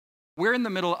We're in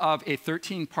the middle of a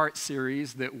 13-part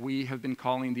series that we have been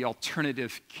calling the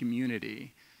Alternative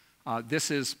Community.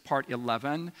 This is part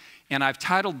 11, and I've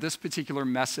titled this particular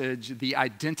message, The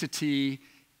Identity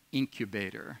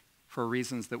Incubator, for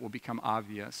reasons that will become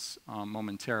obvious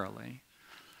momentarily.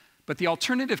 But the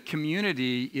alternative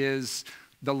community is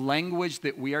the language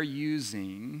that we are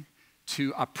using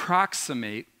to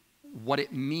approximate what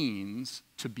it means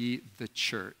to be the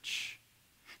church.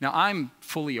 Now, I'm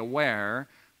fully aware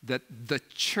that the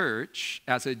church,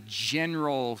 as a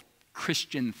general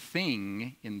Christian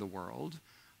thing in the world,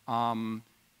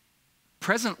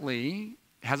 presently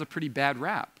has a pretty bad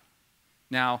rap.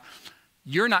 Now,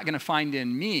 you're not going to find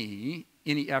in me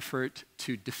any effort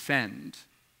to defend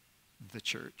the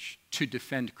church, to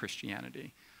defend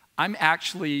Christianity. I'm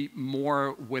actually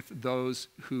more with those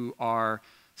who are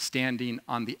standing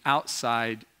on the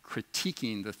outside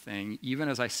critiquing the thing, even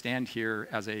as I stand here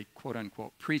as a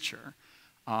quote-unquote preacher.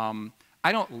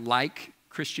 I don't like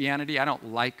Christianity. I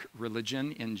don't like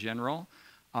religion in general.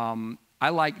 I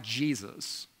like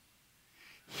Jesus.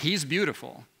 He's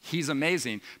beautiful. He's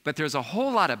amazing. But there's a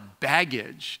whole lot of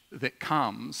baggage that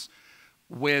comes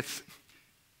with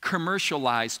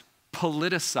commercialized,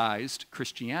 politicized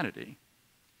Christianity.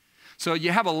 So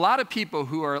you have a lot of people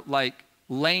who are like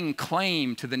laying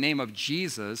claim to the name of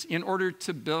Jesus in order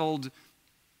to build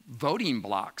voting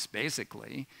blocks,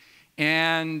 basically.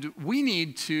 And we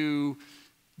need to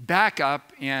back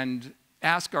up and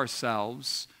ask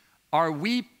ourselves, are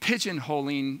we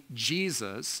pigeonholing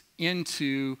Jesus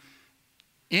into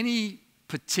any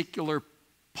particular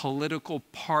political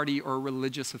party or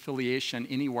religious affiliation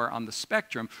anywhere on the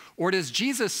spectrum? Or does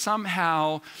Jesus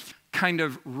somehow kind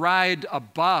of ride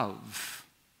above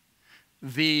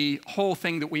the whole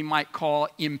thing that we might call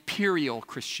imperial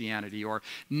Christianity or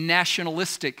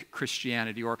nationalistic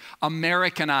Christianity or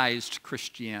Americanized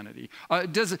Christianity? Are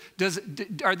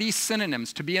these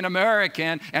synonyms, to be an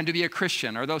American and to be a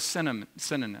Christian? Are those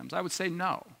synonyms? I would say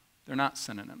no, they're not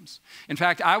synonyms. In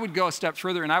fact, I would go a step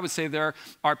further and I would say there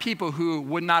are people who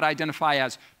would not identify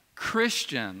as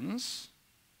Christians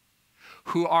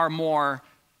who are more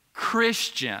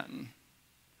Christian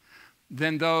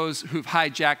than those who've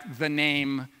hijacked the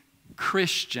name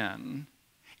Christian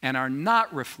and are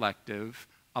not reflective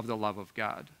of the love of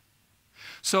God.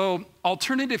 So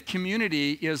alternative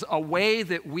community is a way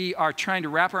that we are trying to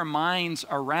wrap our minds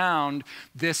around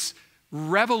this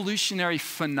revolutionary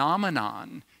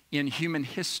phenomenon in human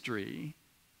history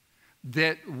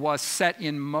that was set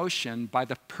in motion by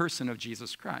the person of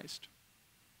Jesus Christ.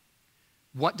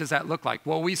 What does that look like?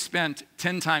 Well, we spent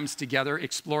 10 times together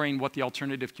exploring what the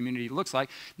alternative community looks like.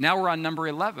 Now we're on number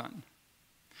 11.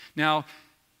 Now,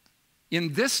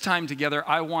 in this time together,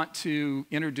 I want to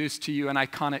introduce to you an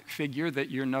iconic figure that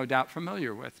you're no doubt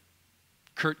familiar with.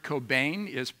 Kurt Cobain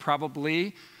is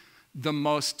probably the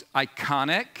most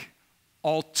iconic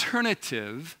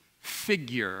alternative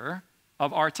figure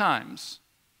of our times.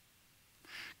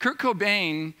 Kurt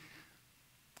Cobain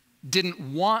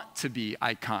didn't want to be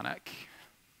iconic.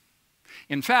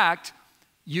 In fact,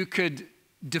 you could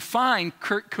define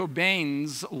Kurt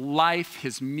Cobain's life,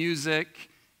 his music,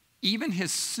 even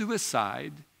his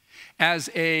suicide, as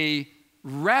a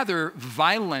rather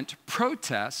violent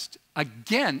protest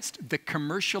against the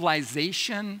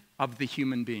commercialization of the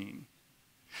human being.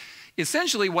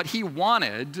 Essentially, what he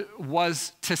wanted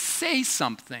was to say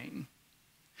something,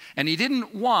 and he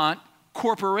didn't want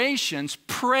corporations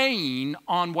preying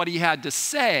on what he had to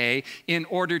say in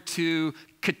order to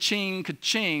ka-ching,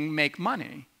 ka-ching, make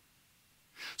money.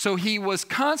 So he was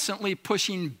constantly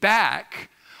pushing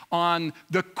back on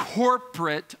the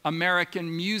corporate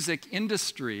American music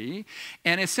industry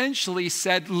and essentially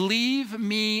said, leave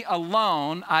me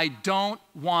alone. I don't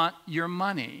want your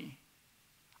money.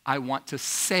 I want to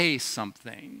say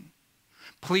something.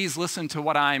 Please listen to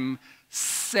what I'm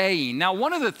saying. Now,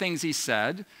 one of the things he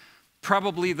said,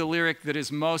 probably the lyric that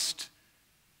is most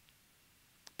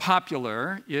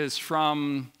popular, is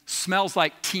from Smells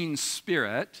Like Teen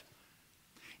Spirit.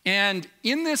 And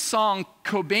in this song,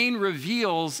 Cobain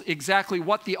reveals exactly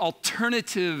what the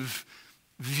alternative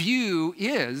view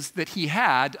is that he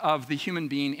had of the human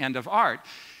being and of art.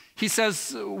 He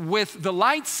says, with the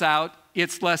lights out,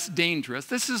 it's less dangerous.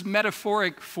 This is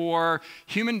metaphoric for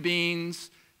human beings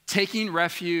taking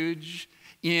refuge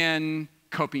in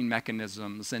coping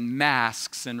mechanisms and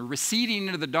masks and receding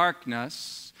into the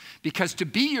darkness, because to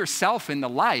be yourself in the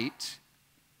light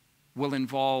will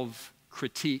involve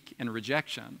critique and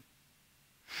rejection.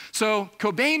 So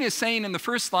Cobain is saying in the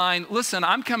first line, listen,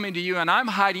 I'm coming to you and I'm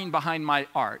hiding behind my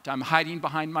art. I'm hiding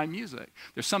behind my music.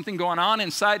 There's something going on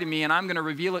inside of me and I'm going to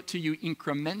reveal it to you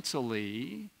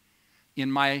incrementally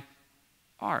in my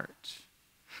art.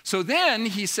 So then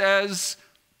he says,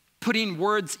 putting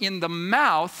words in the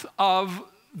mouth of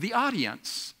the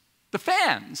audience, the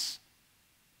fans.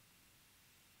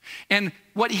 And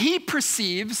what he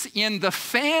perceives in the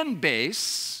fan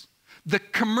base, the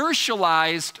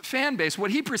commercialized fan base,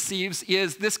 what he perceives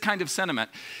is this kind of sentiment.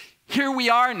 Here we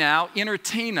are now,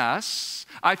 entertain us.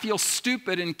 I feel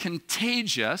stupid and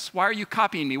contagious. Why are you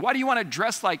copying me? Why do you want to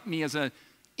dress like me as an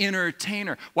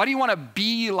entertainer? Why do you want to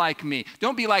be like me?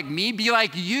 Don't be like me, be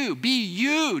like you. Be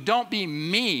you, don't be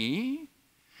me.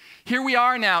 Here we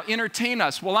are now, entertain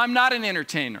us. Well, I'm not an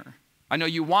entertainer. I know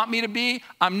you want me to be,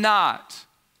 I'm not.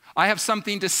 I have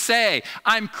something to say.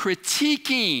 I'm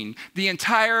critiquing the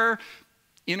entire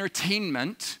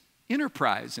entertainment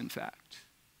enterprise, in fact.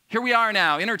 Here we are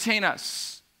now, entertain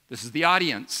us. This is the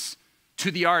audience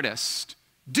to the artist.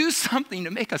 Do something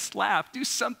to make us laugh. Do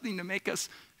something to make us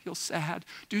feel sad.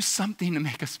 Do something to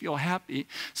make us feel happy.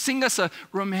 Sing us a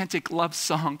romantic love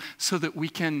song so that we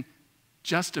can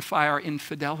justify our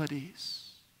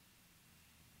infidelities.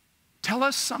 Tell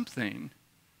us something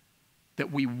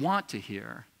that we want to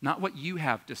hear, not what you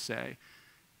have to say.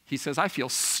 He says, I feel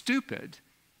stupid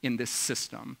in this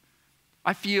system.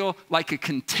 I feel like a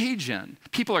contagion.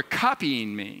 People are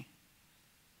copying me,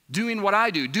 doing what I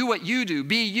do what you do,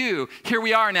 be you. Here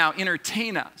we are now,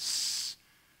 entertain us.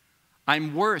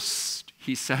 I'm worse,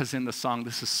 he says in the song.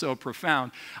 This is so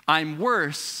profound. I'm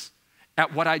worse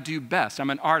at what I do best. I'm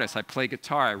an artist. I play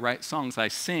guitar. I write songs. I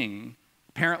sing.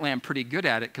 Apparently, I'm pretty good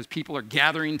at it because people are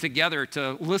gathering together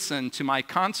to listen to my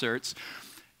concerts.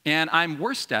 And I'm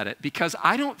worst at it because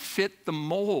I don't fit the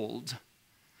mold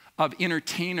of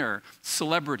entertainer,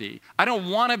 celebrity. I don't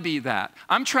want to be that.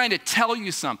 I'm trying to tell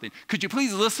you something. Could you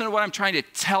please listen to what I'm trying to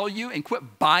tell you and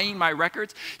quit buying my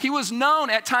records? He was known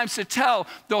at times to tell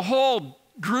the whole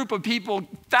group of people,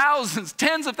 thousands,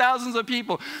 tens of thousands of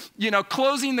people,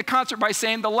 closing the concert by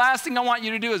saying, the last thing I want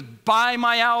you to do is buy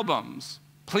my albums.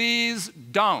 Please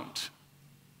don't.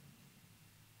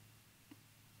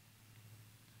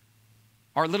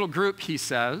 Our little group, he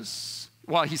says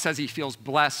he feels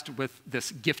blessed with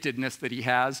this giftedness that he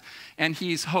has, and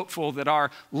he's hopeful that our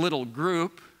little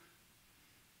group,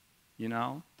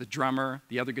 the drummer,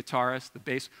 the other guitarist, the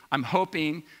bass, I'm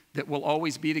hoping that we'll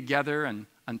always be together and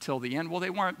until the end. Well, they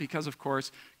weren't because, of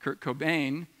course, Kurt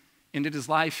Cobain ended his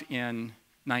life in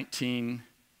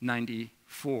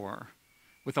 1994.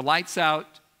 With the lights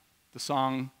out, the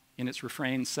song in its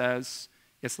refrain says,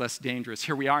 it's less dangerous.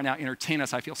 Here we are now, entertain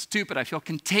us. I feel stupid. I feel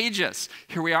contagious.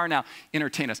 Here we are now,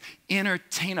 entertain us.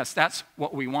 Entertain us. That's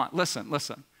what we want. Listen.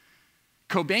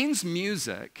 Cobain's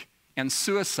music and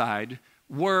suicide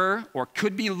were or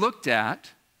could be looked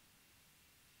at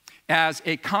as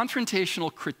a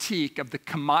confrontational critique of the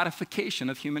commodification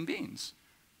of human beings.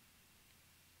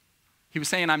 He was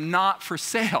saying, I'm not for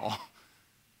sale.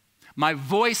 My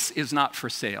voice is not for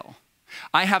sale.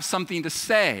 I have something to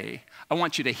say. I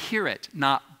want you to hear it,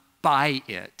 not buy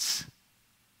it.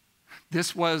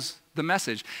 This was the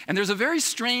message. And there's a very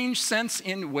strange sense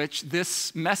in which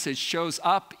this message shows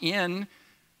up in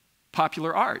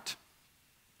popular art.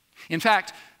 In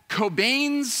fact,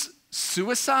 Cobain's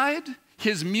suicide,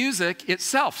 his music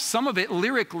itself, some of it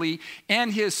lyrically,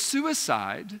 and his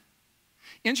suicide,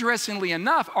 interestingly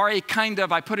enough, are a kind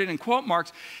of, I put it in quote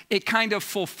marks, a kind of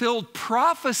fulfilled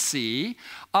prophecy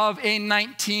of a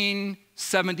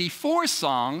 1974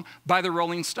 song by the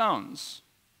Rolling Stones,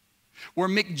 where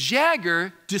Mick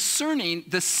Jagger, discerning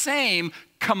the same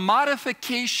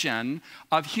commodification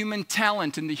of human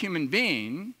talent in the human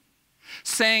being,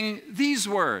 sang these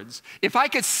words, if I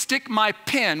could stick my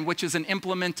pen, which is an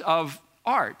implement of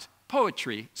art,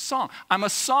 poetry, song. I'm a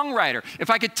songwriter. If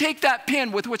I could take that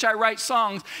pen with which I write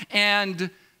songs and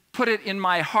put it in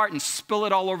my heart and spill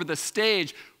it all over the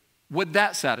stage, would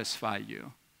that satisfy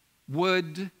you?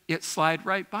 Would it slide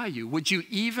right by you? Would you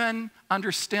even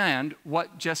understand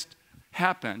what just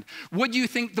happened? Would you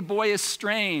think the boy is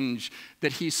strange,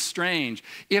 that he's strange?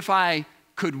 If I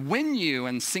could win you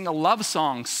and sing a love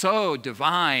song so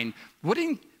divine, would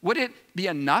it be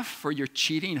enough for your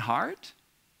cheating heart?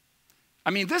 I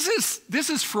mean, this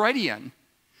is Freudian.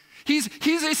 He's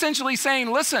essentially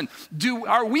saying, listen,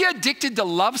 are we addicted to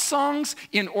love songs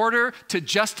in order to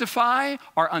justify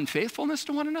our unfaithfulness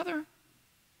to one another?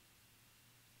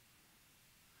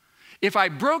 If I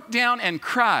broke down and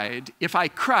cried, if I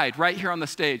cried right here on the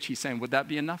stage, he's saying, would that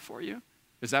be enough for you?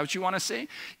 Is that what you want to see?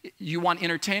 You want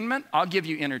entertainment? I'll give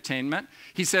you entertainment.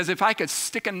 He says, if I could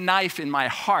stick a knife in my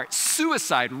heart,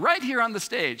 suicide right here on the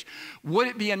stage, would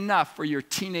it be enough for your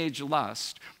teenage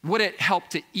lust? Would it help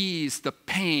to ease the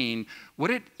pain?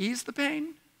 Would it ease the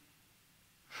pain?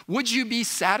 Would you be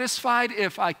satisfied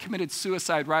if I committed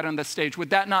suicide right on the stage? Would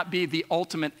that not be the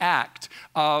ultimate act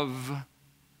of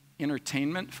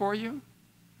entertainment for you?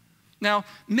 Now,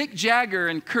 Mick Jagger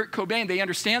and Kurt Cobain, they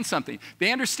understand something.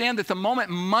 They understand that the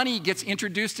moment money gets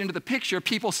introduced into the picture,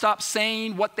 people stop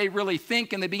saying what they really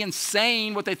think and they begin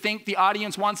saying what they think the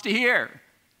audience wants to hear.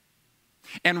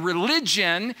 And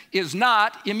religion is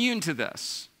not immune to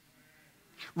this.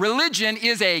 Religion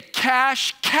is a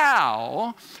cash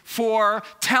cow for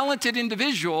talented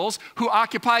individuals who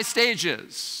occupy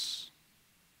stages.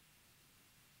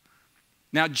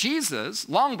 Now, Jesus,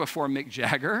 long before Mick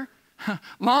Jagger,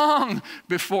 long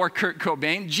before Kurt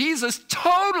Cobain, Jesus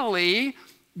totally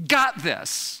got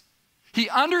this. He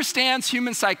understands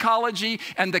human psychology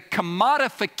and the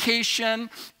commodification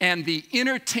and the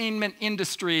entertainment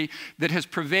industry that has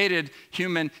pervaded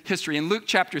human history. In Luke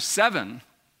chapter 7,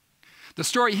 the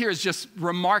story here is just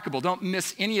remarkable. Don't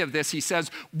miss any of this. He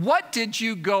says, "What did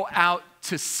you go out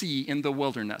to see in the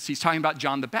wilderness?" He's talking about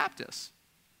John the Baptist.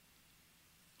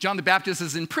 John the Baptist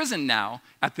is in prison now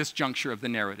at this juncture of the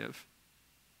narrative.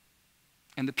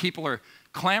 And the people are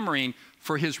clamoring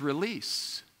for his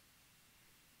release.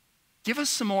 Give us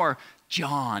some more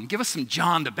John. Give us some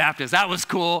John the Baptist. That was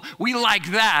cool. We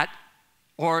liked that.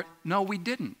 Or, no, we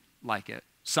didn't like it.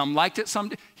 Some liked it, some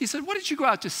didn't. He said, what did you go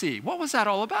out to see? What was that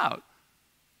all about?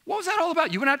 What was that all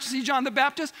about? You went out to see John the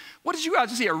Baptist? What did you go out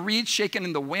to see? A reed shaken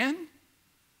in the wind?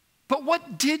 But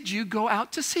what did you go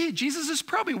out to see? Jesus is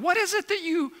probing. What is it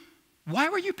that why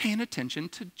were you paying attention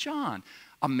to John?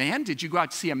 A man? Did you go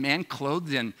out to see a man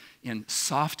clothed in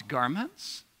soft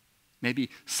garments? Maybe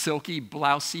silky,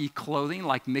 blousy clothing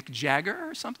like Mick Jagger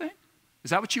or something?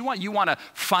 Is that what you want? You want a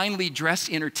finely dressed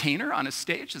entertainer on a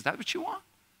stage? Is that what you want?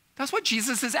 That's what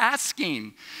Jesus is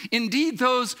asking. Indeed,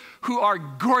 those who are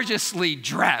gorgeously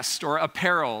dressed or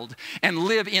appareled and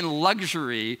live in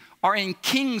luxury are in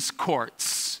king's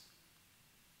courts.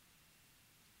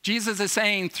 Jesus is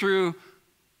saying through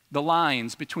the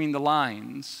lines, between the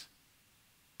lines,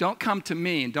 don't come to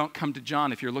me and don't come to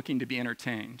John if you're looking to be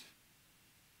entertained.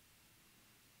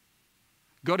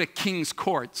 Go to king's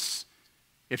courts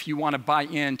if you want to buy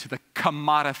into the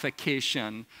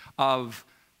commodification of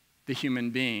the human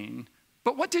being.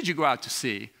 But what did you go out to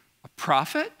see? A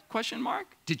prophet? ?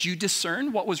 Did you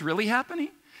discern what was really happening?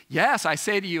 Yes, I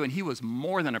say to you, and he was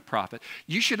more than a prophet.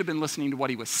 You should have been listening to what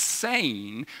he was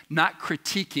saying, not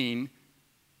critiquing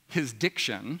his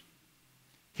diction,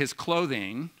 his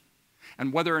clothing,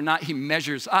 and whether or not he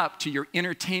measures up to your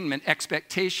entertainment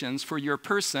expectations for your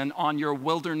person on your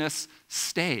wilderness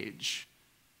stage.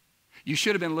 You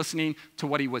should have been listening to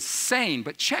what he was saying.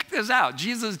 But check this out.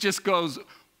 Jesus just goes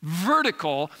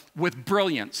vertical with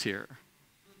brilliance here.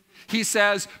 He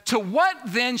says, to what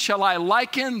then shall I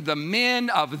liken the men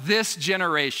of this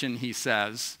generation, he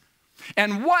says.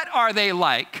 And what are they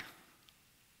like?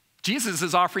 Jesus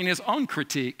is offering his own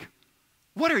critique.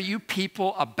 What are you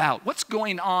people about? What's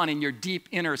going on in your deep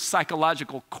inner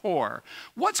psychological core?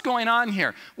 What's going on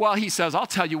here? Well, he says, I'll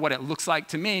tell you what it looks like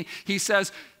to me. He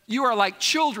says, you are like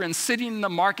children sitting in the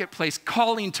marketplace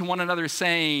calling to one another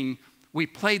saying, we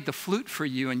played the flute for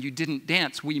you and you didn't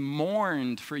dance. We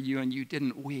mourned for you and you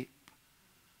didn't weep.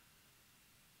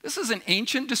 This is an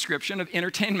ancient description of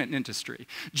entertainment industry.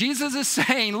 Jesus is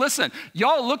saying, listen,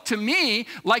 y'all look to me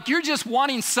like you're just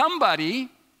wanting somebody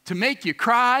to make you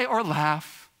cry or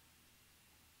laugh.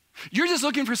 You're just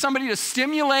looking for somebody to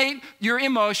stimulate your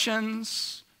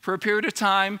emotions for a period of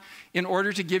time in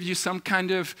order to give you some kind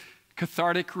of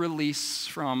cathartic release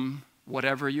from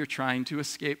whatever you're trying to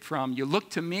escape from. You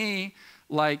look to me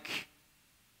like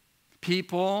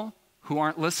people who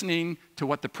aren't listening to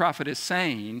what the prophet is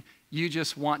saying. You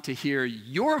just want to hear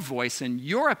your voice and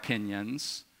your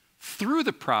opinions through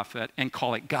the prophet and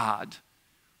call it God.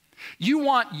 You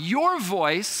want your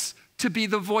voice to be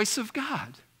the voice of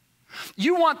God.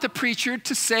 You want the preacher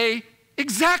to say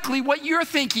exactly what you're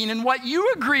thinking and what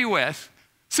you agree with.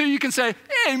 So you can say,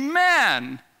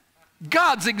 amen,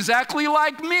 God's exactly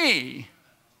like me.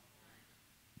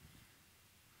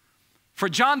 For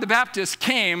John the Baptist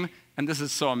came, and this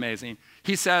is so amazing.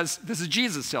 He says, this is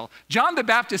Jesus still. John the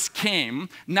Baptist came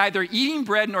neither eating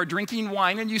bread nor drinking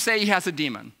wine, and you say he has a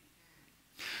demon.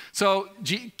 So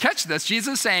catch this.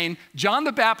 Jesus is saying, John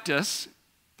the Baptist,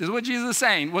 this is what Jesus is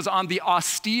saying, was on the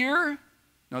austere,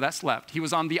 no, that's left. He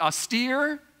was on the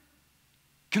austere,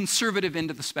 conservative end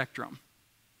of the spectrum.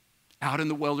 Out in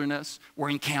the wilderness,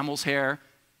 wearing camel's hair,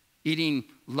 eating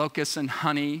locusts and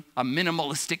honey, a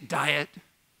minimalistic diet.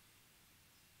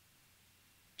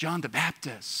 John the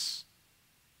Baptist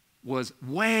was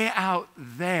way out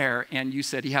there, and you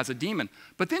said he has a demon.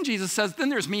 But then Jesus says, then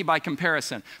there's me by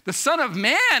comparison. The Son of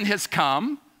Man has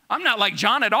come I'm not like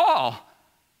John at all.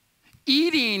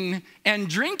 Eating and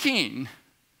drinking.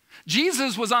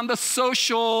 Jesus was on the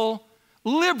social,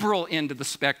 liberal end of the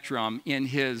spectrum in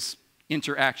his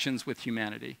interactions with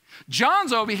humanity.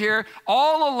 John's over here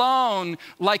all alone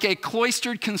like a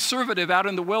cloistered conservative out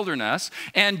in the wilderness,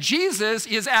 and Jesus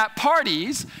is at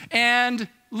parties, and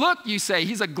look, you say,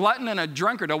 he's a glutton and a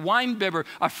drunkard, a wine-bibber,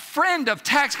 a friend of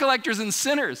tax collectors and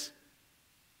sinners.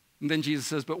 And then Jesus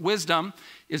says, but wisdom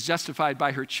is justified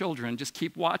by her children. Just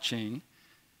keep watching,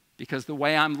 because the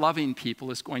way I'm loving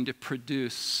people is going to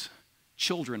produce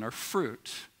children or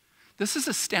fruit. This is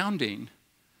astounding.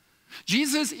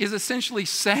 Jesus is essentially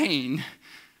saying,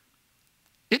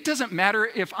 it doesn't matter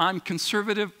if I'm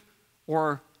conservative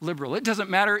or liberal. It doesn't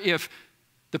matter if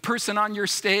the person on your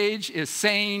stage is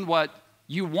saying what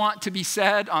you want to be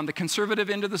said on the conservative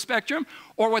end of the spectrum,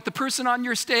 or what the person on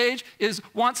your stage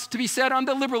wants to be said on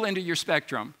the liberal end of your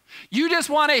spectrum. You just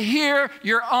want to hear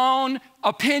your own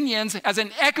opinions as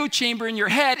an echo chamber in your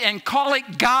head and call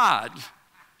it God.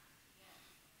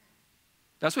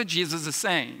 That's what Jesus is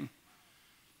saying.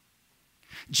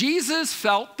 Jesus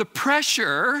felt the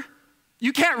pressure.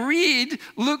 You can't read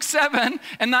Luke 7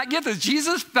 and not get this.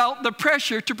 Jesus felt the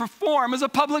pressure to perform as a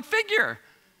public figure.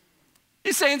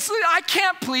 He's saying, I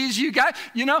can't please you guys.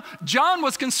 You know, John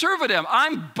was conservative.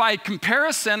 By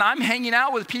comparison, I'm hanging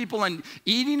out with people and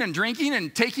eating and drinking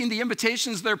and taking the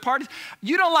invitations to their parties.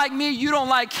 You don't like me, you don't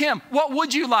like him. What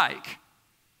would you like?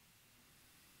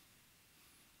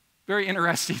 Very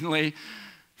interestingly,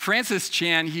 Francis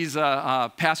Chan, he's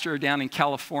a pastor down in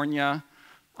California,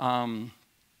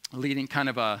 leading kind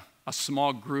of a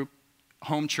small group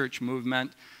home church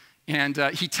movement. And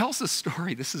he tells a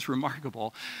story, this is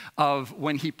remarkable, of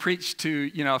when he preached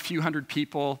to, a few hundred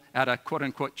people at a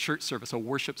quote-unquote church service, a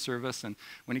worship service. And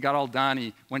when he got all done,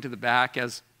 he went to the back,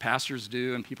 as pastors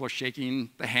do, and people are shaking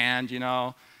the hand,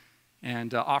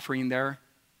 and offering their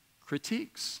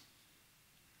critiques.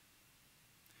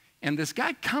 And this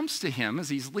guy comes to him as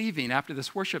he's leaving after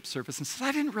this worship service and says,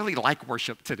 I didn't really like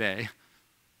worship today.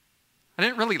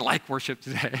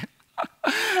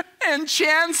 And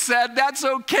Chan said, that's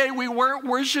okay, we weren't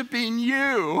worshiping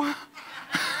you.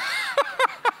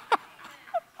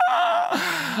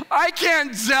 I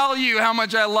can't tell you how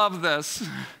much I love this.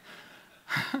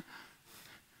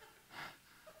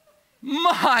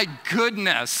 My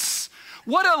goodness.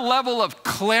 What a level of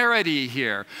clarity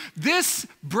here. This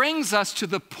brings us to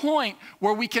the point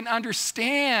where we can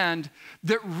understand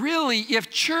that really, if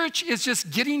church is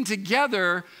just getting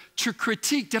together to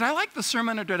critique, did I like the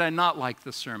sermon or did I not like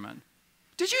the sermon?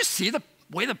 Did you see the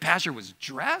way the pastor was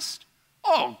dressed?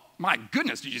 Oh, my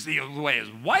goodness, did you see the way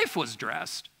his wife was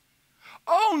dressed?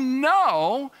 Oh,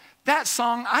 no, that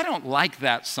song, I don't like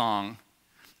that song.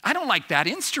 I don't like that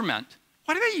instrument.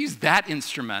 Why do they use that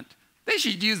instrument? They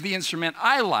should use the instrument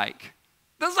I like,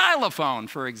 the xylophone,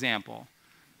 for example,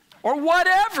 or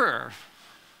whatever.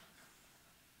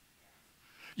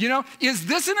 Is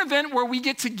this an event where we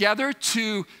get together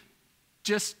to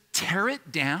just tear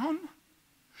it down?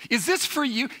 Is this for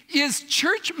you? Is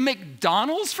church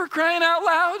McDonald's, for crying out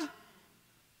loud?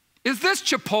 Is this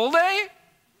Chipotle?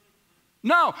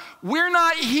 No, we're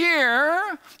not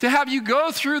here to have you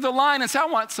go through the line and say, I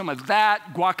want some of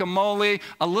that, guacamole,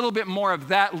 a little bit more of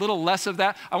that, a little less of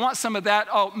that. I want some of that.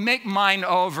 Oh, make mine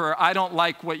over. I don't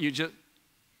like what you just...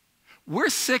 We're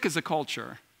sick as a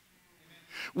culture.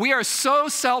 We are so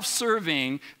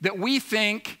self-serving that we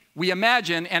think, we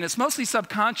imagine, and it's mostly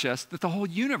subconscious, that the whole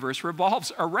universe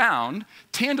revolves around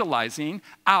tantalizing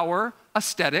our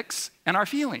aesthetics and our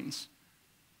feelings.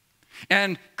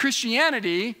 And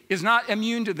Christianity is not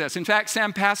immune to this. In fact,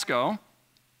 Sam Pascoe,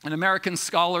 an American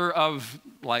scholar of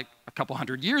like a couple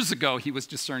hundred years ago, he was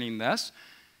discerning this.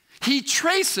 He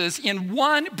traces in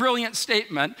one brilliant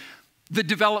statement the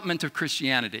development of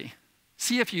Christianity.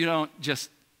 See if you don't just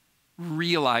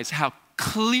realize how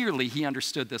clearly he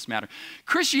understood this matter.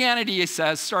 Christianity, he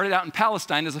says, started out in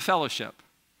Palestine as a fellowship.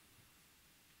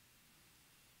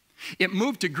 It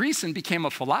moved to Greece and became a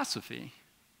philosophy.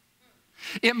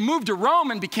 It moved to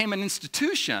Rome and became an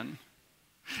institution.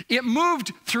 It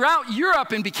moved throughout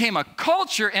Europe and became a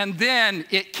culture, and then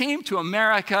it came to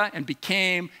America and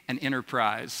became an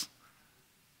enterprise.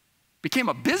 Became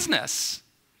a business.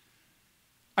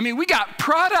 I mean, we got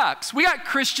products. We got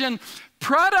Christian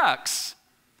products.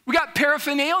 We got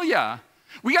paraphernalia.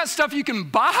 We got stuff you can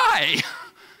buy.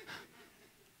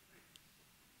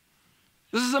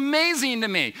 This is amazing to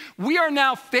me. We are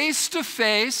now face to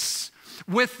face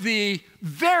with the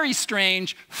very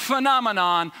strange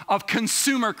phenomenon of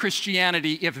consumer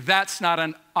Christianity, if that's not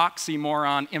an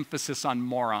oxymoron, emphasis on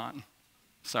moron.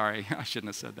 Sorry, I shouldn't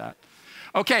have said that.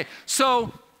 Okay,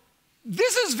 so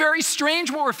This is very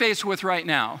strange what we're faced with right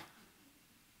now.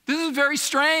 This is very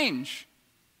strange.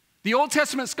 The Old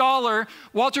Testament scholar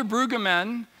Walter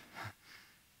Brueggemann,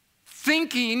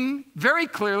 thinking very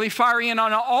clearly, firing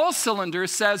on all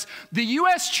cylinders, says the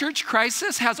U.S. church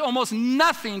crisis has almost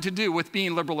nothing to do with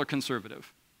being liberal or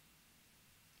conservative.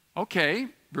 Okay,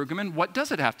 Brueggemann, what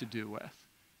does it have to do with?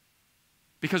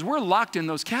 Because we're locked in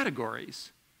those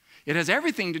categories. It has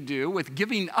everything to do with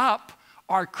giving up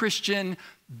our Christian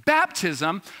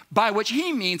baptism, by which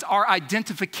he means our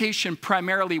identification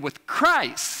primarily with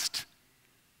Christ,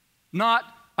 not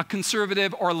a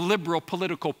conservative or liberal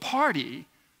political party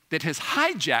that has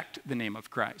hijacked the name of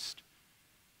Christ.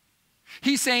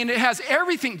 He's saying it has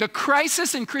everything, the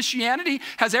crisis in Christianity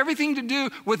has everything to do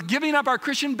with giving up our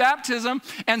Christian baptism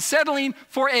and settling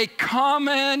for a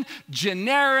common,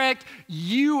 generic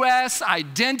U.S.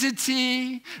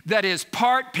 identity that is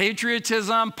part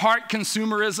patriotism, part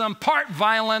consumerism, part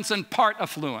violence, and part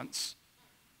affluence.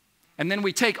 And then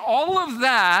we take all of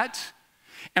that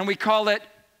and we call it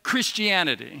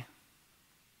Christianity.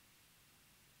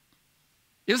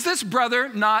 Is this brother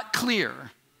not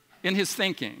clear in his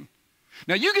thinking?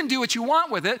 Now, you can do what you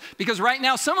want with it, because right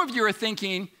now some of you are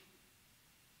thinking,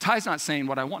 Ty's not saying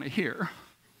what I want to hear.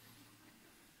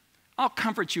 I'll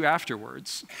comfort you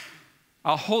afterwards.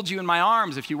 I'll hold you in my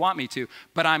arms if you want me to,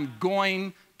 but I'm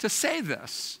going to say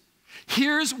this.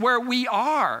 Here's where we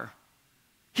are.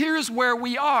 Here's where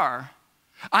we are.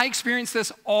 I experience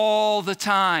this all the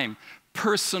time,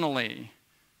 personally,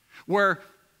 where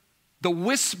the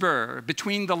whisper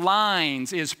between the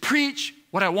lines is preach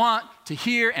what I want to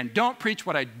hear and don't preach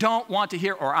what I don't want to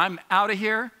hear, or I'm out of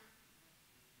here.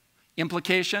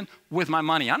 Implication, with my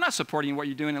money. I'm not supporting what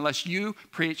you're doing unless you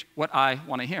preach what I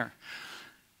want to hear.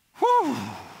 Whew.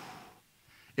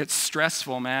 It's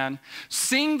stressful, man.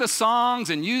 Sing the songs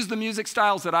and use the music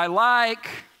styles that I like,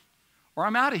 or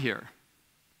I'm out of here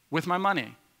with my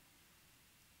money.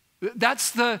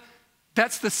 That's the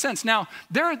sense. Now,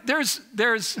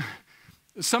 there's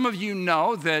some of you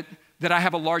know that I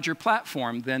have a larger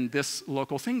platform than this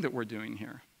local thing that we're doing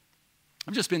here.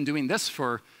 I've just been doing this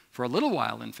for a little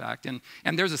while, in fact. And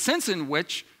there's a sense in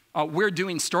which we're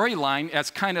doing Storyline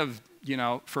as kind of,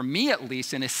 for me at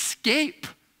least, an escape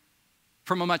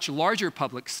from a much larger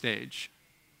public stage.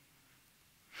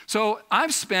 So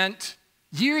I've spent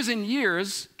years and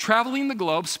years traveling the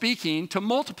globe speaking to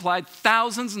multiplied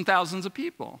thousands and thousands of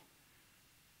people.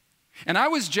 And I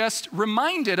was just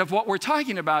reminded of what we're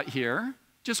talking about here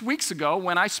just weeks ago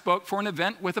when I spoke for an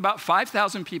event with about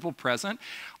 5,000 people present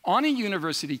on a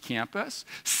university campus,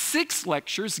 6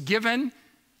 lectures given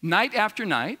night after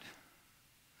night,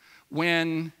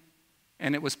 and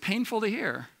it was painful to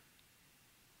hear.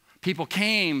 People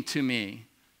came to me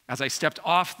as I stepped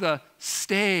off the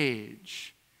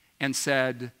stage and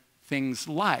said things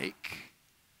like,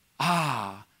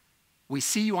 we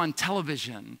see you on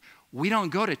television. We don't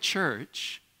go to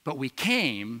church, but we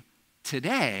came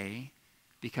today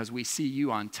because we see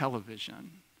you on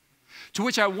television. To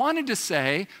which I wanted to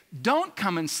say, don't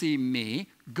come and see me.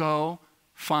 Go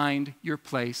find your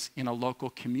place in a local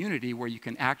community where you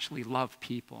can actually love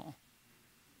people.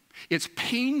 It's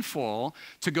painful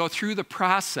to go through the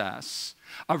process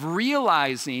of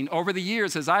realizing over the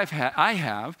years, as I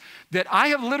have, that I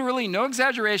have literally, no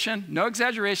exaggeration,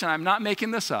 I'm not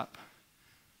making this up.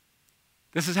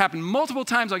 This has happened multiple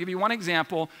times. I'll give you one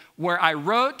example where I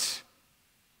wrote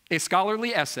a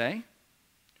scholarly essay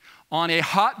on a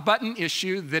hot button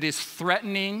issue that is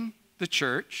threatening the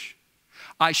church.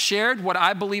 I shared what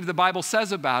I believe the Bible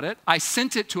says about it. I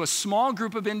sent it to a small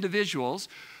group of individuals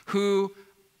who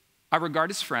I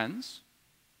regard as friends.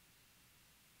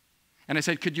 And I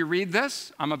said, could you read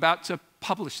this? I'm about to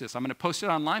publish this. I'm going to post it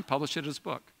online, publish it as a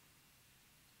book.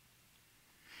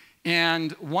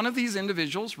 And one of these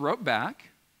individuals wrote back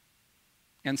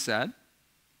and said,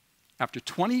 after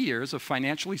 20 years of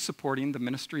financially supporting the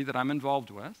ministry that I'm involved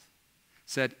with,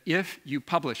 said, if you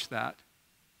publish that,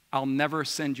 I'll never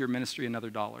send your ministry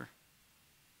another dollar.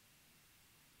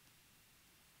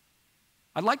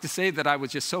 I'd like to say that I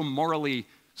was just so morally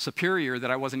superior that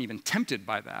I wasn't even tempted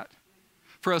by that.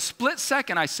 For a split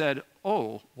second, I said,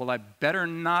 oh, well, I better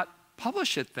not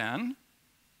publish it then.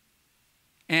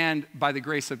 And by the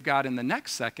grace of God, in the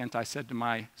next second, I said to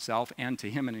myself and to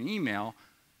him in an email,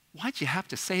 why'd you have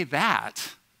to say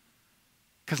that?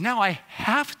 Because now I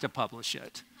have to publish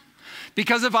it.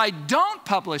 Because if I don't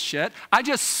publish it, I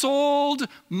just sold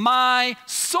my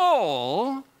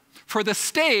soul for the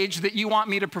stage that you want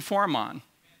me to perform on.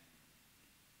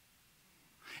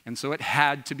 And so it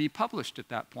had to be published at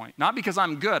that point. Not because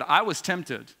I'm good. I was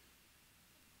tempted.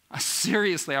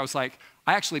 Seriously, I was like,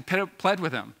 I actually pled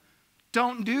with him.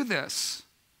 don't do this.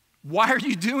 Why are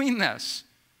you doing this?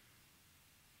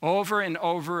 Over and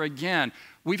over again.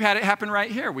 We've had it happen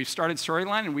right here. We've started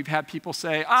Storyline, and we've had people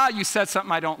say, you said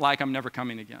something I don't like, I'm never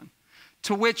coming again.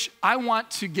 To which I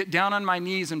want to get down on my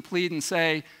knees and plead and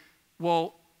say,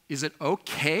 well, is it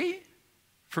okay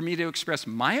for me to express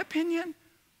my opinion?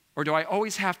 Or do I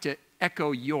always have to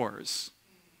echo yours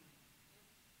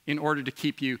in order to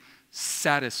keep you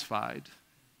satisfied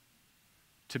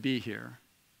to be here?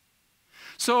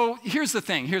 So here's the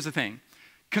thing.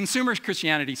 Consumer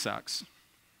Christianity sucks.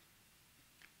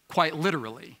 Quite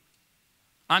literally.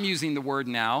 I'm using the word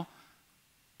now,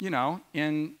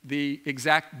 in the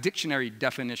exact dictionary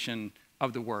definition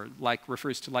of the word, like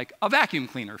refers to like a vacuum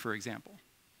cleaner, for example.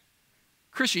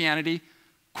 Christianity,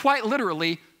 quite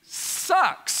literally,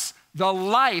 sucks the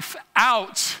life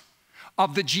out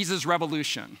of the Jesus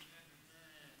revolution.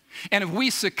 And if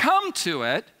we succumb to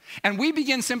it, and we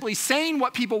begin simply saying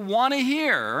what people want to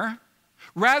hear,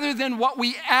 rather than what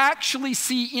we actually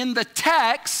see in the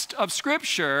text of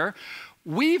Scripture,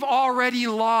 we've already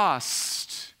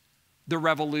lost the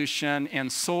revolution and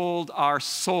sold our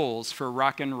souls for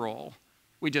rock and roll.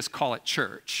 We just call it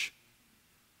church.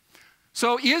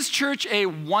 So is church a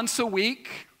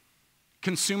once-a-week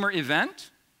consumer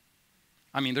event?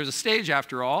 I mean, there's a stage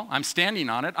after all. I'm standing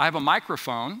on it. I have a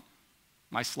microphone.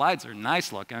 My slides are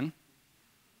nice looking.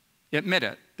 Admit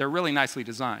it, they're really nicely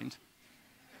designed.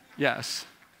 Yes.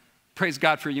 Praise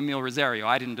God for Emil Rosario.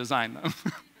 I didn't design them.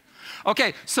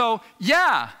 Okay, so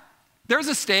yeah, there's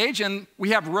a stage and we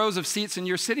have rows of seats and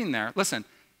you're sitting there. Listen,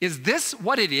 is this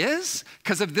what it is?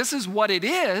 Because if this is what it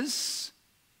is,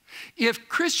 if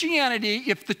Christianity,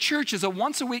 if the church is a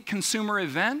once-a-week consumer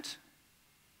event,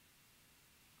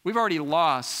 we've already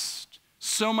lost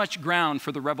so much ground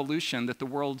for the revolution that the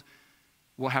world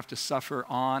will have to suffer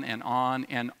on and on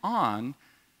and on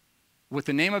with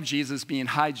the name of Jesus being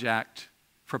hijacked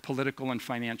for political and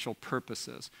financial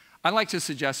purposes. I'd like to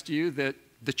suggest to you that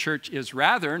the church is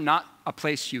rather not a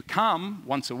place you come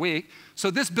once a week.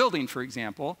 So this building, for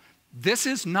example, this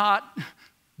is not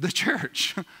the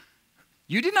church.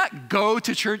 You did not go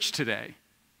to church today.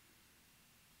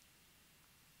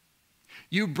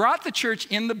 You brought the church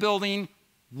in the building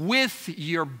with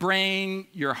your brain,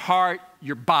 your heart,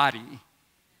 your body,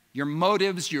 your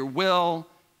motives, your will.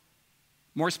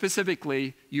 More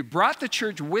specifically, you brought the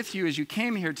church with you as you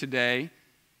came here today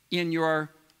in your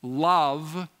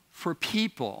love for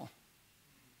people.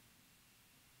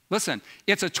 Listen,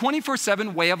 it's a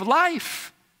 24/7 way of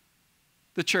life,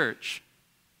 the church.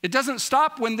 It doesn't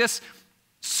stop when this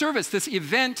service, this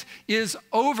event is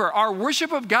over. Our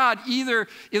worship of God either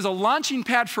is a launching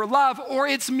pad for love or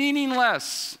it's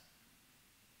meaningless.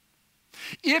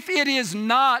 If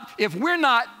we're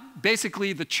not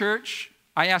basically the church,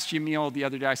 I asked Emil the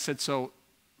other day, I said, so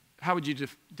how would you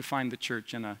define the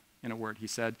church in a word? He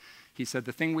said,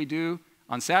 the thing we do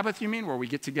on Sabbath, you mean, where we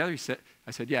get together?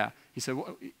 I said, yeah.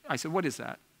 I said, what is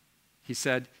that? He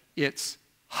said, it's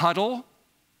huddle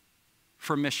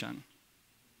for mission.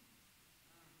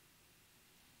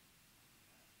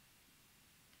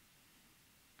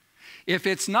 If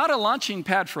it's not a launching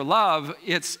pad for love,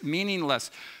 it's meaningless.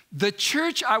 The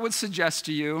church, I would suggest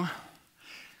to you,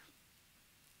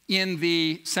 in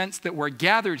the sense that we're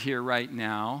gathered here right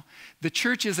now, the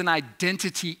church is an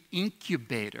identity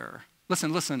incubator.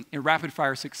 Listen, in rapid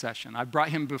fire succession. I brought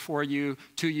him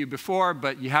to you before,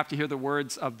 but you have to hear the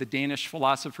words of the Danish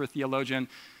philosopher, theologian,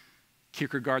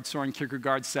 Søren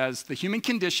Kierkegaard says, the human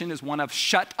condition is one of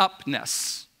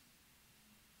shut-upness,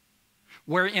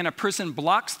 wherein a person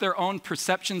blocks their own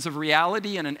perceptions of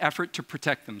reality in an effort to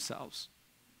protect themselves.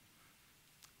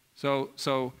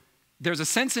 So there's a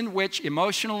sense in which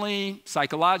emotionally,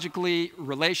 psychologically,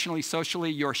 relationally,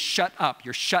 socially, you're shut up,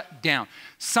 you're shut down.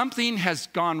 Something has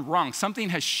gone wrong. Something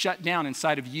has shut down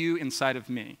inside of you, inside of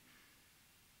me.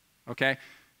 Okay?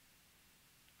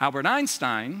 Albert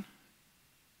Einstein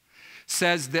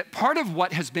says that part of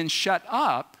what has been shut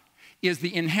up is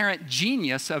the inherent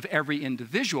genius of every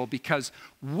individual, because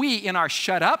we, in our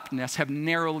shut-upness, have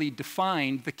narrowly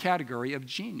defined the category of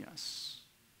genius.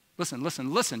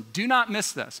 Listen. Do not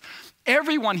miss this.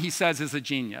 Everyone, he says, is a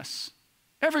genius.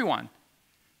 Everyone.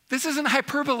 This isn't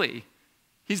hyperbole.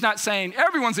 He's not saying,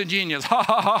 everyone's a genius, ha,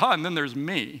 ha, ha, ha, and then there's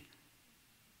me.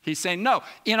 He's saying, no,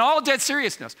 in all dead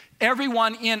seriousness,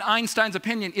 everyone in Einstein's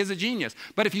opinion is a genius.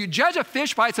 But if you judge a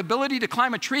fish by its ability to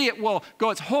climb a tree, it will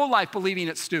go its whole life believing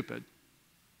it's stupid.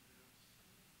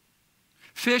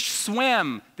 Fish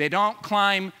swim, they don't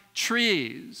climb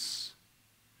trees.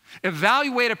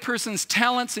 Evaluate a person's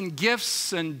talents and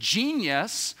gifts and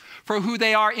genius for who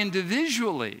they are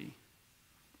individually.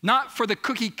 not for the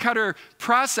cookie cutter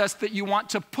process that you want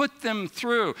to put them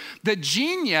through. The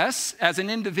genius as an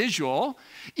individual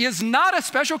is not a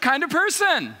special kind of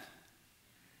person.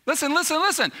 Listen, listen,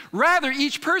 listen. Rather,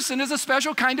 each person is a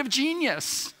special kind of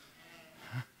genius.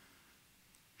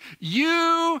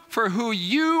 You, for who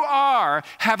you are,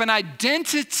 have an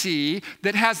identity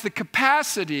that has the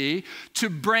capacity to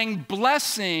bring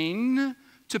blessing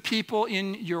to people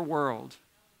in your world.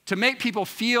 To make people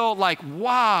feel like,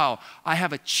 wow, I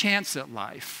have a chance at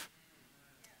life.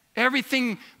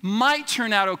 Everything might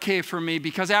turn out okay for me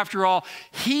because after all,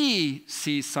 he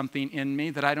sees something in me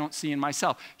that I don't see in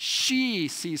myself. She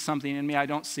sees something in me I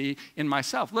don't see in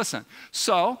myself. Listen,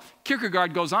 so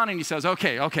Kierkegaard goes on and he says,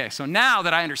 okay, so now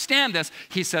that I understand this,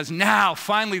 he says, now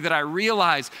finally that I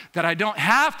realize that I don't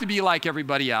have to be like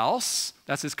everybody else,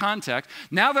 that's his context.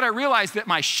 Now that I realize that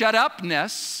my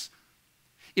shut-upness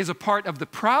is a part of the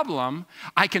problem,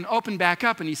 I can open back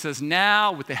up. And he says,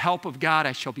 now, with the help of God,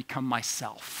 I shall become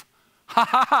myself.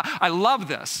 I love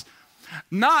this.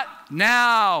 Not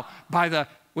now,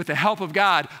 with the help of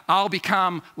God, I'll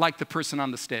become like the person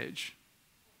on the stage.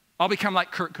 I'll become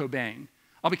like Kurt Cobain.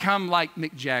 I'll become like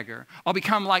Mick Jagger. I'll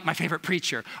become like my favorite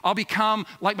preacher. I'll become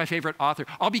like my favorite author.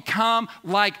 I'll become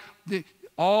like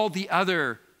all the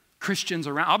other Christians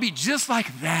around. I'll be just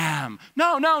like them.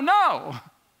 No.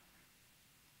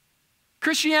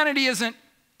 Christianity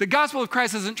the gospel of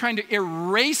Christ isn't trying to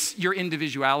erase your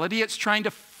individuality. It's trying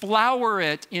to flower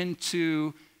it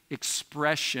into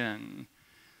expression.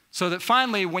 So that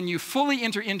finally, when you fully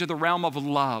enter into the realm of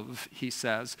love, he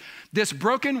says, this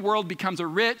broken world becomes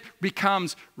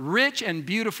rich and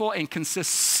beautiful and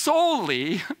consists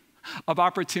solely of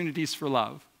opportunities for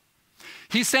love.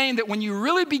 He's saying that when you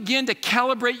really begin to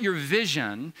calibrate your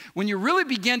vision, when you really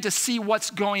begin to see what's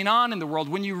going on in the world,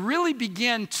 when you really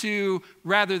begin to,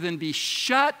 rather than be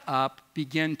shut up,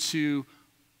 begin to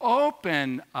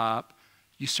open up,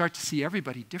 you start to see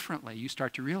everybody differently. You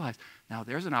start to realize, now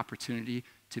there's an opportunity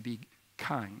to be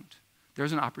kind.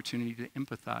 There's an opportunity to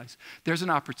empathize. There's an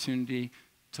opportunity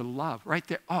to love. Right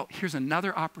there, here's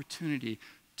another opportunity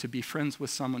to be friends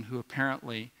with someone who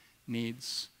apparently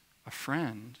needs a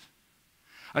friend.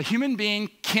 A human being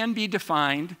can be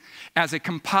defined as a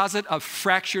composite of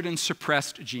fractured and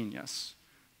suppressed genius.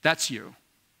 That's you.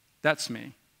 That's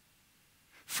me.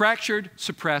 Fractured,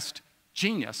 suppressed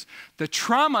genius. The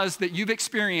traumas that you've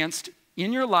experienced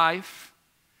in your life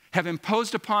have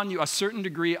imposed upon you a certain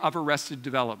degree of arrested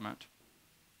development.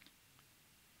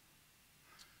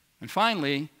 And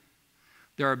finally,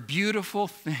 there are beautiful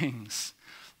things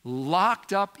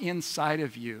locked up inside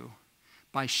of you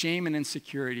by shame and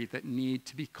insecurity that need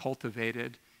to be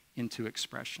cultivated into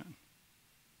expression.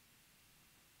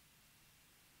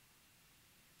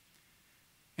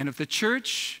 And if the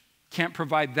church can't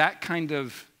provide that kind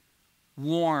of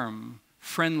warm,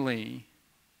 friendly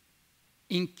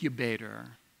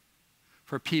incubator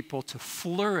for people to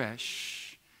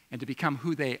flourish and to become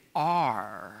who they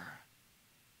are,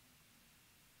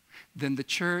 then the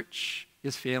church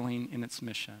is failing in its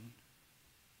mission.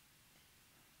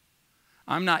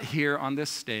 I'm not here on this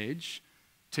stage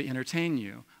to entertain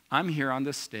you. I'm here on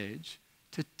this stage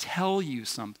to tell you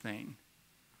something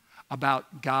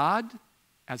about God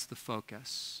as the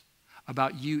focus,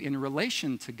 about you in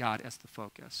relation to God as the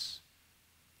focus.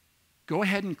 Go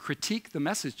ahead and critique the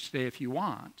message today if you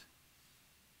want.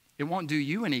 It won't do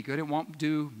you any good. It won't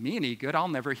do me any good. I'll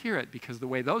never hear it because the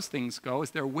way those things go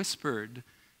is they're whispered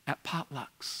at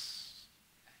potlucks.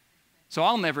 So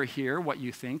I'll never hear what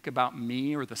you think about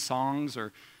me or the songs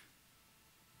or,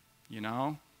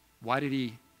 why did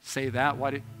he say that?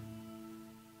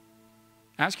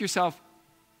 Ask yourself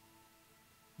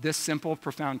this simple,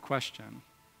 profound question.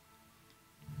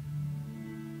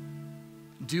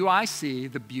 Do I see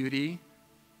the beauty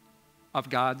of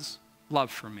God's love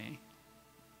for me?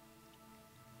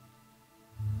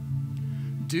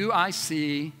 Do I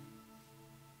see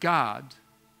God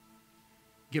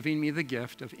giving me the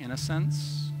gift of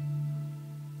innocence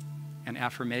and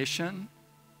affirmation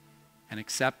and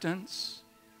acceptance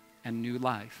and new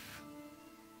life,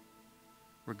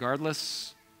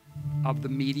 regardless of the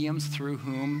mediums through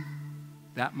whom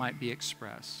that might be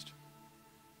expressed?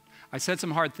 I said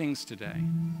some hard things today.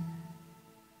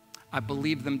 I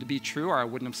believe them to be true or I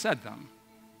wouldn't have said them.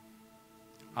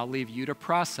 I'll leave you to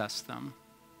process them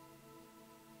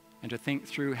and to think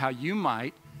through how you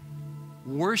might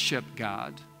worship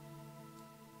God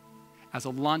as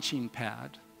a launching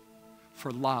pad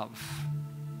for love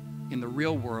in the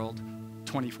real world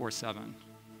 24/7.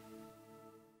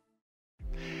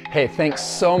 Hey, thanks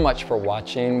so much for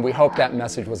watching. We hope that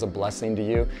message was a blessing to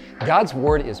you. God's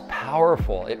Word is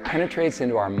powerful. It penetrates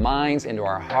into our minds, into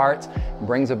our hearts, and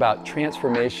brings about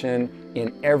transformation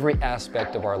in every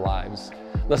aspect of our lives.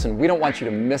 Listen, we don't want you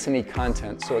to miss any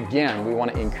content, so again, we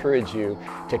want to encourage you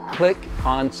to click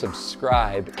on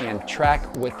subscribe and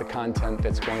track with the content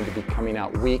that's going to be coming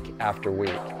out week after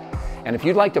week. And if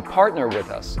you'd like to partner with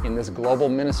us in this global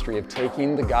ministry of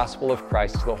taking the gospel of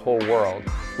Christ to the whole world,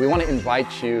 we want to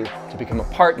invite you to become a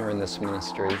partner in this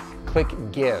ministry. Click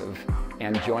Give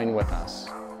and join with us.